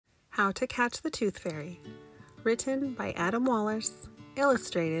How to Catch the Tooth Fairy, written by Adam Wallace,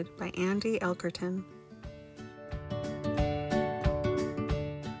 illustrated by Andy Elkerton.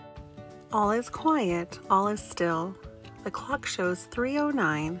 All is quiet, all is still. The clock shows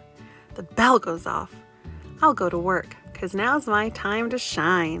 3:09. The bell goes off. I'll go to work, 'cause now's my time to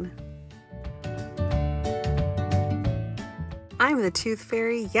shine. I'm the Tooth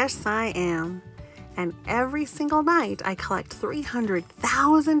Fairy, yes I am. And every single night I collect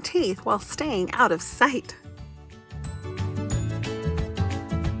 300,000 teeth while staying out of sight.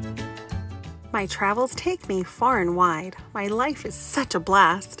 My travels take me far and wide. My life is such a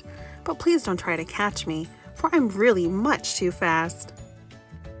blast. But please don't try to catch me, for I'm really much too fast.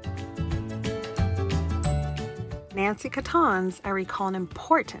 Nancy Caton's, I recall an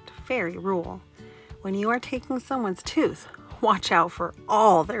important fairy rule. When you are taking someone's tooth, watch out for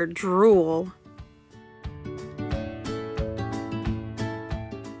all their drool.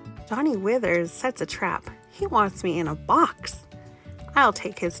 Johnny Withers sets a trap. He wants me in a box. I'll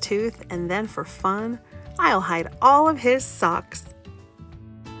take his tooth, and then for fun, I'll hide all of his socks.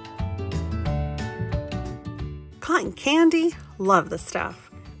 Cotton candy? Love the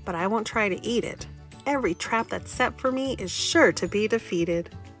stuff, but I won't try to eat it. Every trap that's set for me is sure to be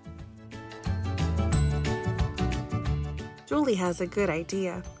defeated. Julie has a good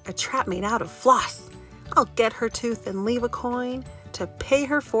idea, a trap made out of floss. I'll get her tooth and leave a coin to pay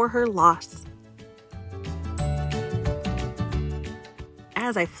her for her loss.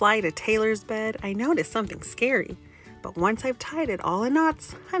 As I fly to Taylor's bed, I notice something scary, but once I've tied it all in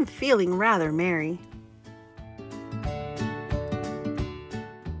knots, I'm feeling rather merry.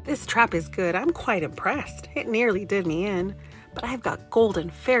 This trap is good, I'm quite impressed. It nearly did me in, but I've got golden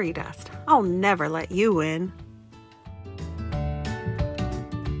fairy dust. I'll never let you win.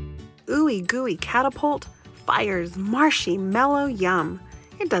 Ooey gooey catapult fires marshy mellow yum.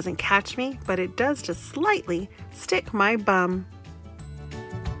 It doesn't catch me, but it does just slightly stick my bum.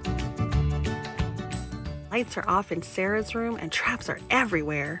 Lights are off in Sarah's room and traps are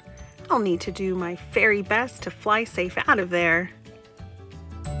everywhere. I'll need to do my very best to fly safe out of there.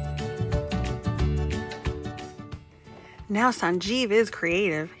 Now Sanjeev is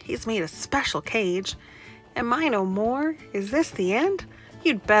creative. He's made a special cage. Am I no more? Is this the end?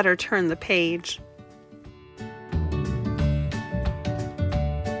 You'd better turn the page.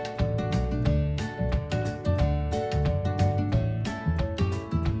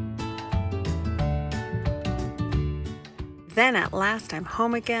 Then at last I'm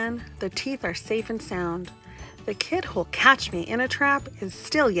home again. The teeth are safe and sound. The kid who'll catch me in a trap is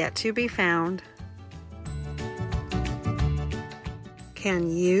still yet to be found.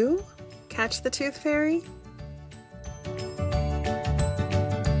 Can you catch the Tooth Fairy?